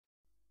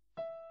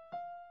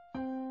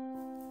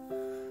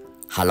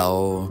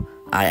Hello,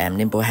 I am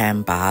Limbu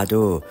Hem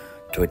Bahadur.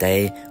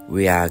 Today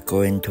we are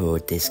going to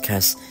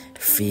discuss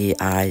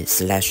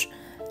VI/Atlas.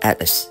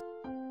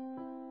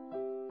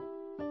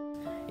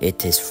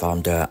 It is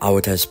from the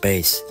outer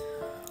space.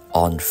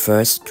 On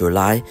 1st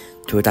July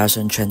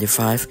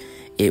 2025,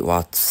 it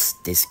was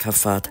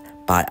discovered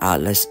by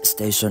Atlas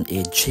station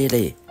in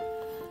Chile.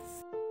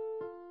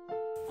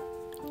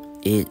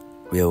 It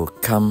will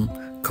come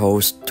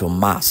close to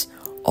Mars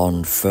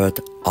on 3rd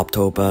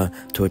October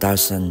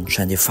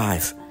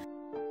 2025.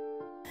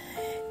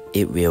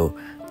 It will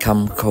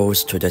come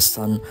close to the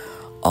Sun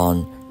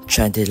on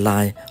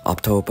 29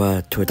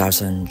 October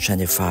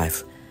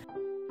 2025.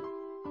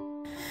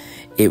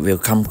 It will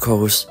come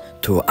close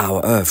to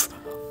our Earth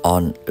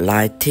on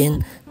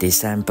 19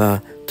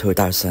 December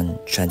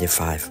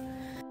 2025.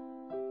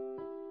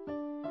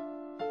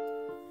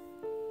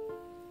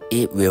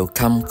 It will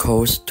come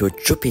close to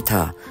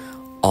Jupiter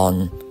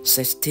on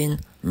 16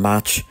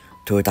 March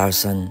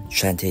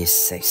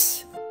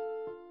 2026.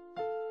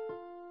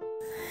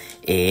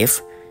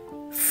 If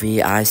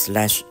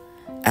VI/Atlas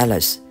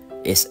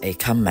is a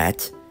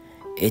comet,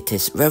 it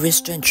is very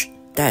strange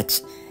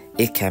that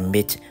it can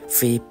meet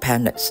 3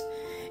 planets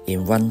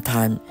in one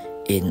time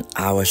in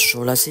our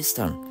solar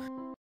system.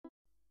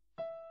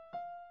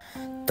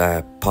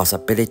 The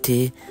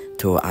possibility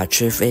to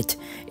achieve it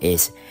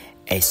is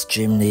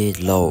extremely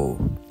low.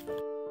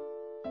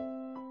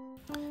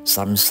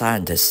 Some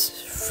scientists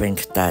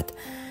think that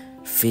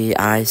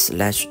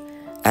VI/Atlas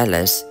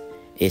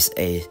is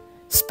a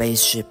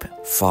spaceship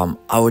from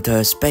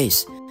outer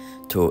space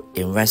to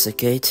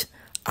investigate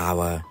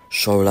our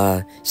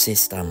solar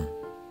system.